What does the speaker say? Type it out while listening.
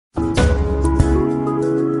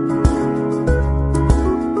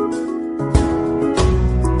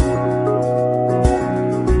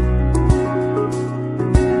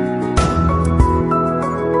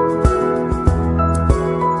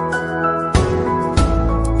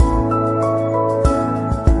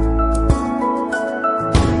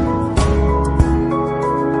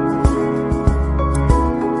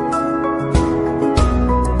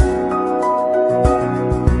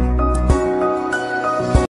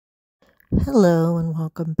Hello and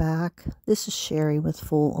welcome back. This is Sherry with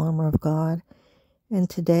Full Armor of God, and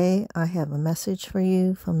today I have a message for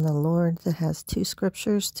you from the Lord that has two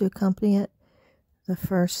scriptures to accompany it. The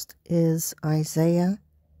first is Isaiah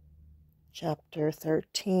chapter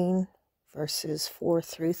 13, verses 4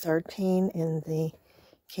 through 13 in the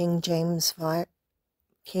King James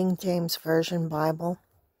Version Bible.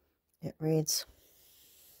 It reads,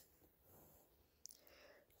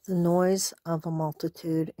 "The noise of a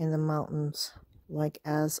multitude in the mountains, like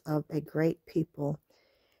as of a great people,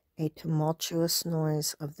 a tumultuous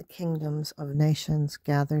noise of the kingdoms of nations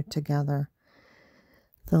gathered together.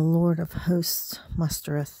 The Lord of hosts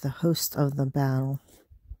mustereth the host of the battle.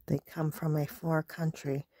 They come from a far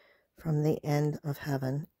country, from the end of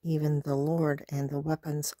heaven, even the Lord and the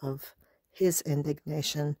weapons of his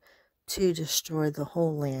indignation, to destroy the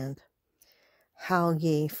whole land. Howl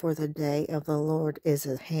ye, for the day of the Lord is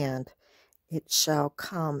at hand. It shall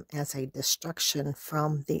come as a destruction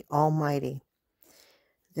from the Almighty.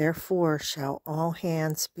 Therefore shall all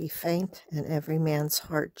hands be faint, and every man's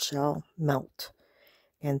heart shall melt,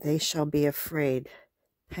 and they shall be afraid.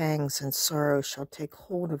 Pangs and sorrow shall take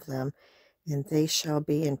hold of them, and they shall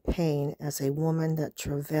be in pain as a woman that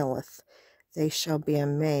travaileth. They shall be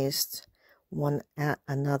amazed one at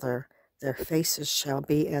another. Their faces shall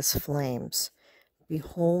be as flames.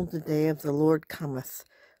 Behold, the day of the Lord cometh,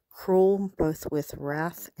 cruel both with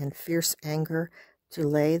wrath and fierce anger, to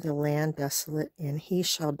lay the land desolate, and he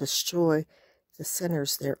shall destroy the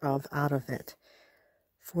sinners thereof out of it.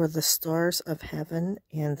 For the stars of heaven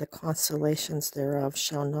and the constellations thereof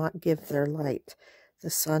shall not give their light. The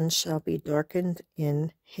sun shall be darkened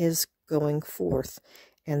in his going forth,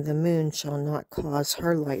 and the moon shall not cause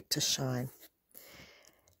her light to shine.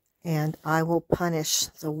 And I will punish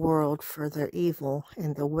the world for their evil,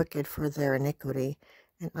 and the wicked for their iniquity,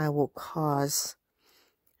 and I will cause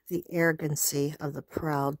the arrogancy of the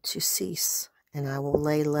proud to cease, and I will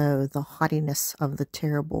lay low the haughtiness of the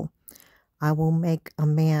terrible. I will make a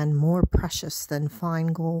man more precious than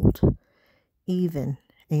fine gold, even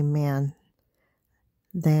a man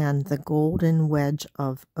than the golden wedge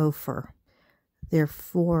of Ophir.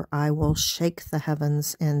 Therefore I will shake the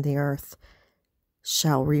heavens, and the earth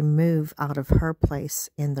shall remove out of her place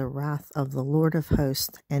in the wrath of the Lord of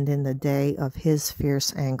hosts, and in the day of his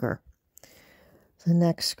fierce anger." The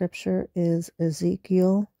next scripture is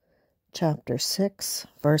Ezekiel chapter 6,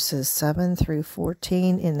 verses 7 through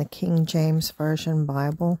 14 in the King James Version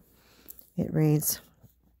Bible. It reads,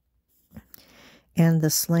 "And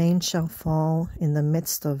the slain shall fall in the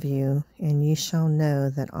midst of you, and ye shall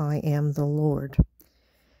know that I am the Lord.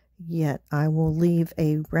 Yet I will leave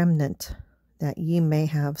a remnant, that ye may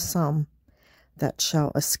have some that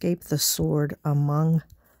shall escape the sword among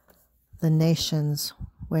the nations,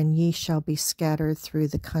 when ye shall be scattered through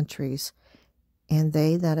the countries. And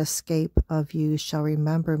they that escape of you shall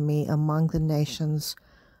remember me among the nations,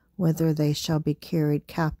 whither they shall be carried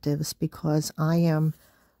captives, because I am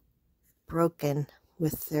broken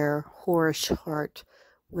with their whorish heart,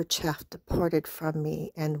 which hath departed from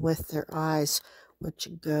me, and with their eyes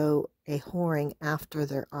which go a whoring after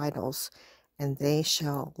their idols. And they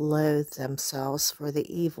shall loathe themselves for the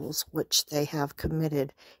evils which they have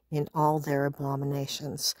committed in all their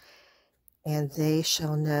abominations. And they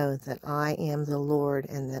shall know that I am the Lord,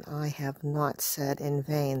 and that I have not said in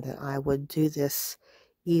vain that I would do this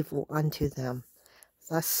evil unto them.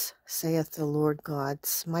 Thus saith the Lord God,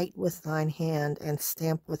 Smite with thine hand, and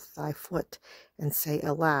stamp with thy foot, and say,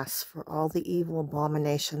 Alas, for all the evil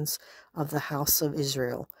abominations of the house of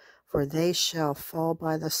Israel. For they shall fall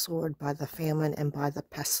by the sword, by the famine, and by the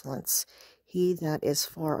pestilence. He that is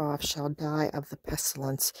far off shall die of the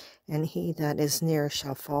pestilence, and he that is near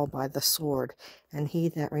shall fall by the sword, and he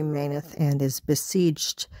that remaineth and is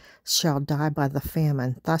besieged shall die by the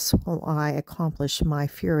famine. Thus will I accomplish my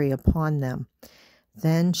fury upon them.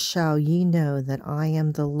 Then shall ye know that I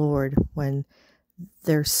am the Lord, when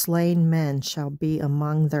their slain men shall be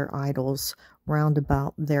among their idols, round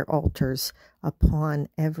about their altars, upon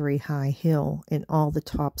every high hill, in all the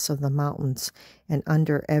tops of the mountains, and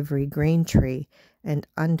under every green tree, and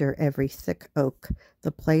under every thick oak,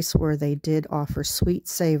 the place where they did offer sweet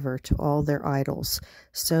savor to all their idols.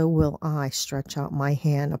 So will I stretch out my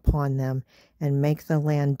hand upon them, and make the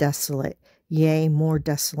land desolate, yea, more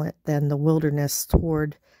desolate than the wilderness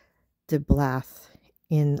toward Diblath,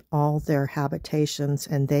 in all their habitations,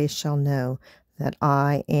 and they shall know that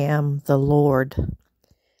I am the Lord."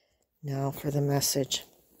 Now for the message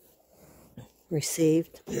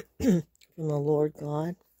received from the Lord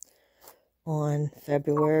God on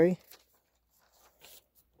February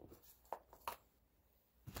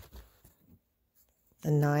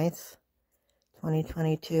the 9th,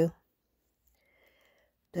 2022.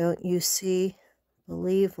 Don't you see?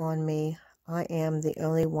 Believe on me. I am the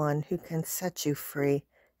only one who can set you free!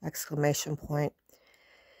 Exclamation point.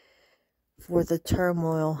 For the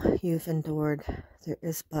turmoil you've endured, there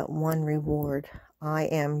is but one reward. I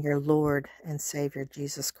am your Lord and Savior,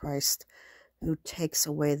 Jesus Christ, who takes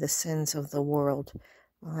away the sins of the world.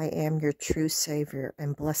 I am your true Savior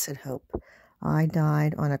and blessed hope. I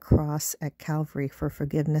died on a cross at Calvary for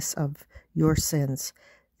forgiveness of your sins.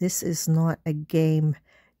 This is not a game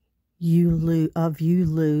you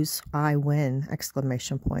lose, I win!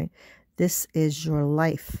 Exclamation point. This is your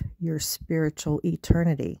life, your spiritual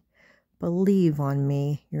eternity. Believe on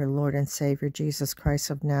me, your Lord and Savior, Jesus Christ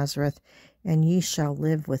of Nazareth, and ye shall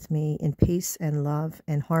live with me in peace and love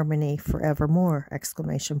and harmony forevermore!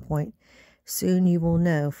 Exclamation point. Soon you will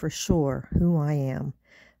know for sure who I am.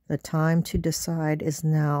 The time to decide is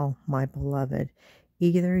now, my beloved.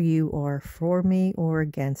 Either you are for me or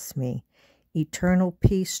against me. Eternal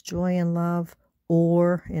peace, joy, and love,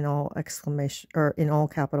 or in all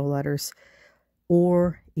capital letters,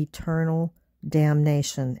 or eternal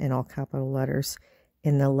damnation in all capital letters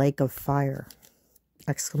in the lake of fire!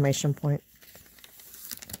 Exclamation point.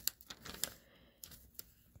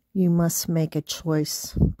 You must make a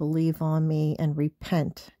choice. Believe on me and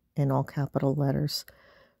repent in all capital letters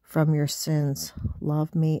from your sins.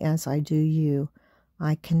 Love me as I do you.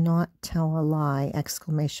 I cannot tell a lie!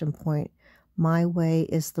 Exclamation point. My way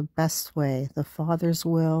is the best way. The Father's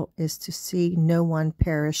will is to see no one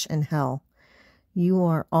perish in hell. You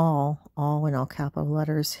are all in all capital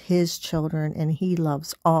letters, his children, and he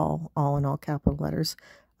loves all in all capital letters,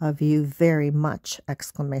 of you very much!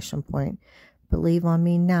 Exclamation point. Believe on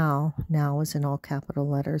me now. Now is in all capital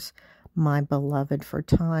letters. My beloved, for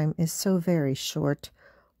time is so very short.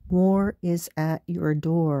 War is at your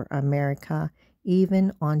door, America,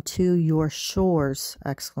 even onto your shores!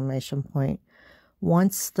 Exclamation point.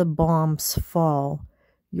 Once the bombs fall,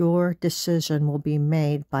 your decision will be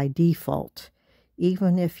made by default.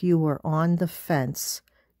 Even if you are on the fence,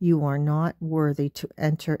 you are not worthy to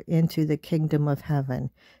enter into the kingdom of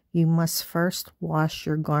heaven. You must first wash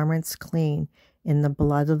your garments clean in the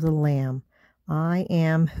blood of the Lamb. I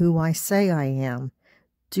am who I say I am.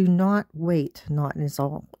 Do not wait, not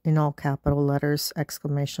in all capital letters!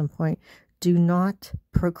 Exclamation point. Do not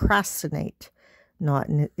procrastinate, not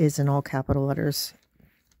is in all capital letters!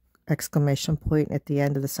 Exclamation point at the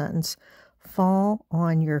end of the sentence. Fall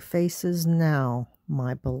on your faces now,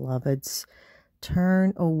 my beloveds.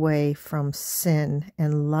 Turn away from sin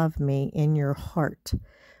and love me in your heart.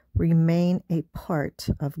 Remain a part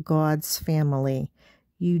of God's family.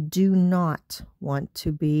 You do not want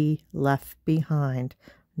to be left behind.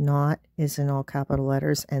 Not is in all capital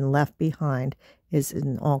letters, and left behind is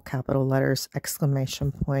in all capital letters!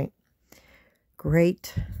 Exclamation point.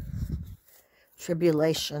 Great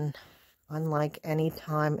tribulation, unlike any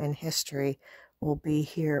time in history, will be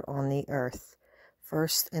here on the earth.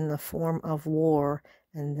 First in the form of war,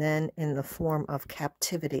 and then in the form of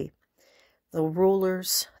captivity. The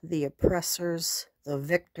rulers, the oppressors, the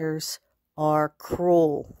victors are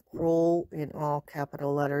cruel in all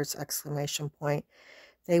capital letters! Exclamation point.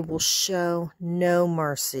 They will show no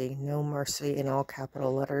mercy in all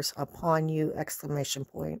capital letters upon you! Exclamation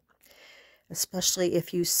point. Especially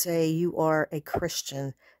if you say you are a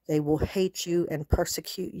Christian, they will hate you and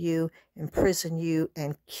persecute you, imprison you,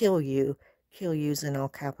 and kill you. Kill you's in all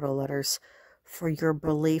capital letters, for your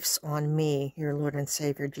beliefs on me, your Lord and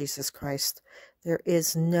Savior, Jesus Christ. There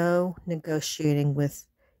is no negotiating with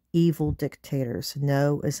evil dictators.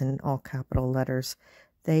 No is in all capital letters.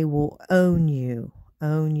 They will own you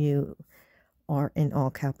are in all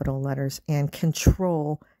capital letters, and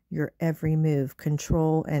control your every move.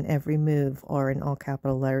 Control and every move are in all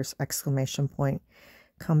capital letters! Exclamation point.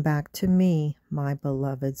 Come back to me, my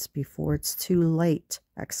beloveds, before it's too late!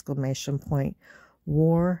 Exclamation point.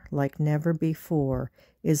 War like never before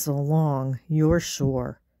is along your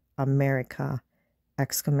shore, America!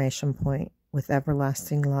 Exclamation point. With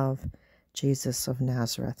everlasting love, Jesus of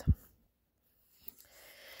Nazareth.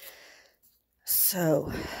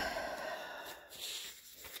 So,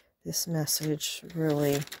 this message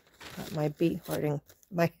really got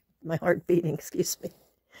my heart beating, excuse me,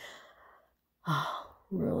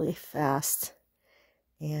 really fast,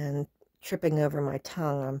 and tripping over my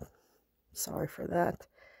tongue. I'm sorry for that,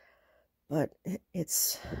 but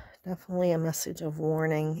it's definitely a message of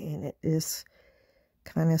warning, and it is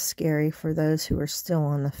kind of scary for those who are still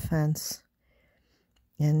on the fence.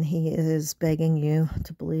 And he is begging you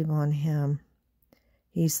to believe on him.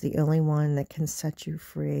 He's the only one that can set you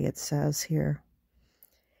free, it says here.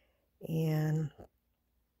 And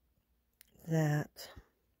that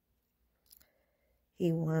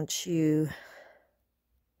he wants you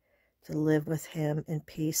to live with him in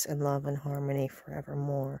peace and love and harmony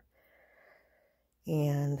forevermore.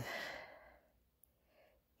 And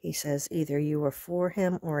he says either you are for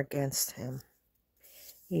him or against him.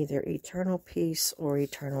 Either eternal peace or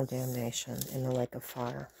eternal damnation in the lake of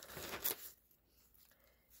fire.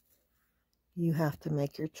 You have to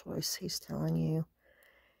make your choice, he's telling you.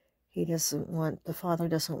 The Father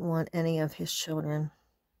doesn't want any of his children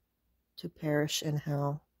to perish in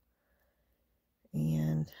hell.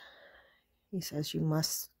 And he says you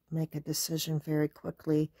must make a decision very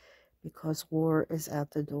quickly because war is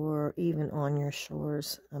at the door, even on your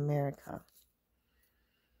shores, America.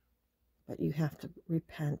 But you have to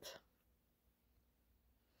repent.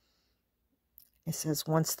 It says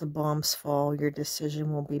once the bombs fall, your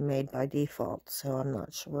decision will be made by default. So I'm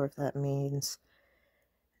not sure if that means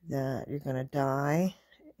that you're going to die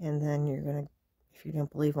and then if you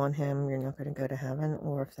don't believe on him, you're not going to go to heaven,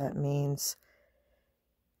 or if that means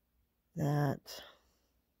that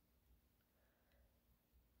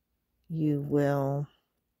you will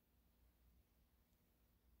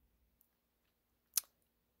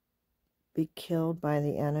be killed by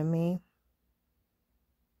the enemy.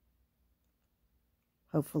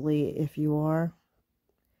 Hopefully, if you are,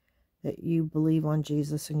 that you believe on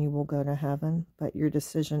Jesus and you will go to heaven, but your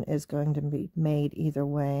decision is going to be made either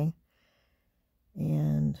way.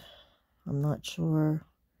 And I'm not sure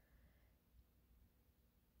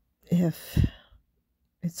if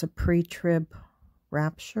it's a pre-trib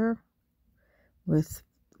rapture with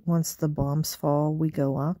once the bombs fall, we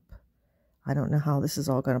go up. I don't know how this is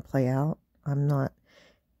all going to play out. I'm not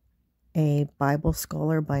a Bible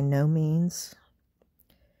scholar by no means.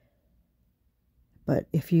 But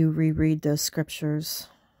if you reread those scriptures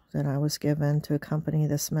that I was given to accompany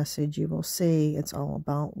this message, you will see it's all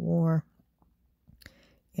about war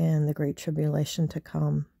and the great tribulation to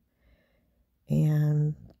come.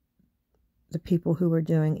 And the people who are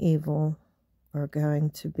doing evil are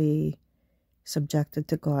going to be subjected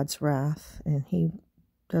to God's wrath. And he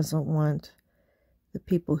doesn't want the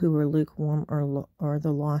people who are lukewarm or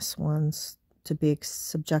the lost ones to be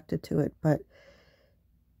subjected to it. But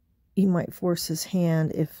he might force his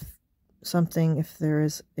hand if there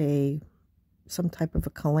is some type of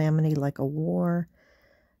a calamity like a war,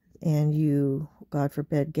 and you, God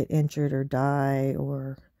forbid, get injured or die,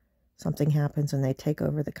 or something happens and they take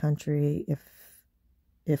over the country.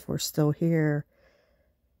 If we're still here,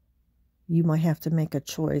 you might have to make a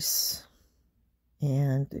choice,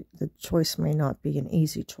 and the choice may not be an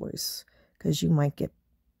easy choice, because you might get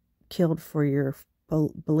killed for your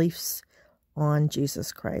beliefs on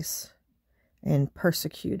Jesus Christ and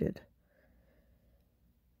persecuted.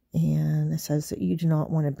 And it says that you do not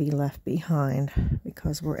want to be left behind,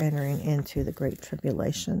 because we're entering into the Great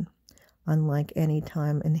Tribulation, unlike any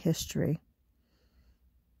time in history.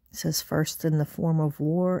 It says first in the form of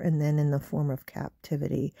war and then in the form of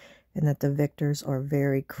captivity, and that the victors are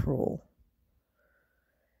very cruel.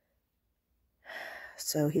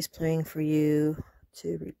 So he's praying for you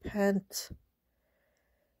to repent,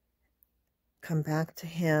 come back to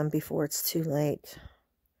him before it's too late,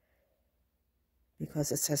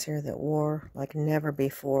 because it says here that war like never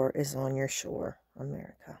before is on your shore,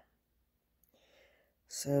 America.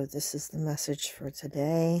 So this is the message for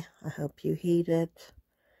today. I hope you heed it.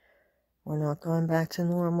 We're not going back to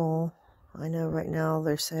normal. I know right now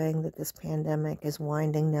they're saying that this pandemic is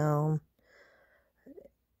winding down.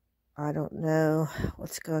 I don't know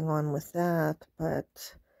what's going on with that,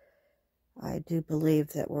 but I do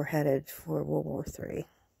believe that we're headed for World War III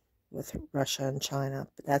with Russia and China.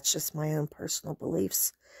 But that's just my own personal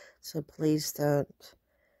beliefs. So please don't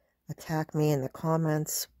attack me in the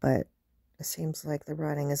comments, but it seems like the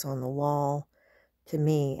writing is on the wall, to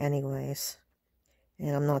me anyways.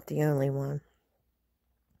 And I'm not the only one.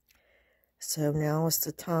 So now is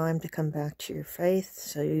the time to come back to your faith,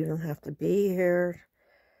 so you don't have to be here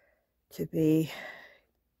to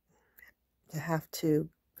have to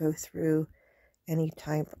go through any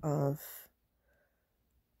type of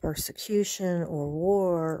persecution or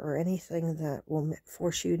war or anything that will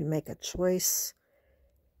force you to make a choice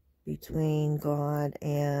between God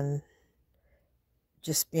and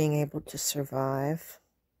just being able to survive.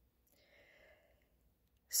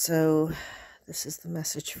 So this is the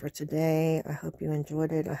message for today. I hope you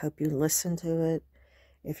enjoyed it. I hope you listened to it.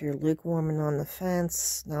 If you're lukewarm and on the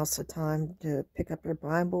fence, now's the time to pick up your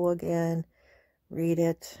Bible again. Read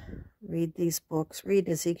it. Read these books. Read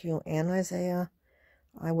Ezekiel and Isaiah.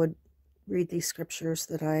 I would read these scriptures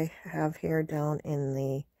that I have here down in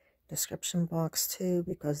the description box too,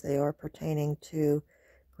 because they are pertaining to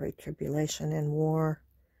great tribulation and war.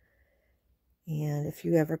 And if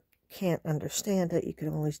you ever can't understand it, you can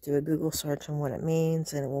always do a Google search on what it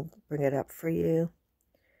means and it will bring it up for you.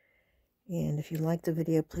 And if you like the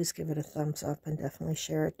video, please give it a thumbs up and definitely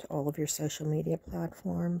share it to all of your social media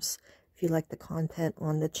platforms. If you like the content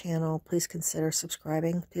on the channel, please consider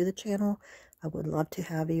subscribing to the channel. I would love to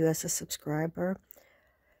have you as a subscriber.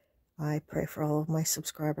 I pray for all of my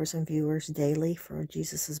subscribers and viewers daily for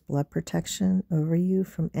Jesus' blood protection over you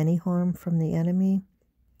from any harm from the enemy.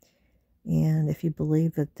 And if you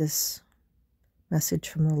believe that this message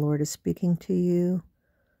from the Lord is speaking to you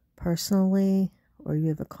personally, or you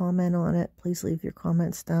have a comment on it, please leave your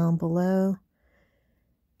comments down below.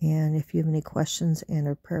 And if you have any questions and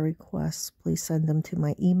or prayer requests, please send them to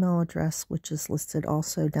my email address, which is listed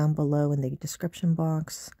also down below in the description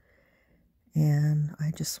box. And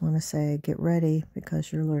I just want to say, get ready,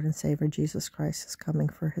 because your Lord and Savior Jesus Christ is coming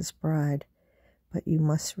for his bride. But you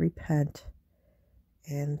must repent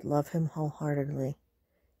and love him wholeheartedly.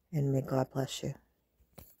 And may God bless you.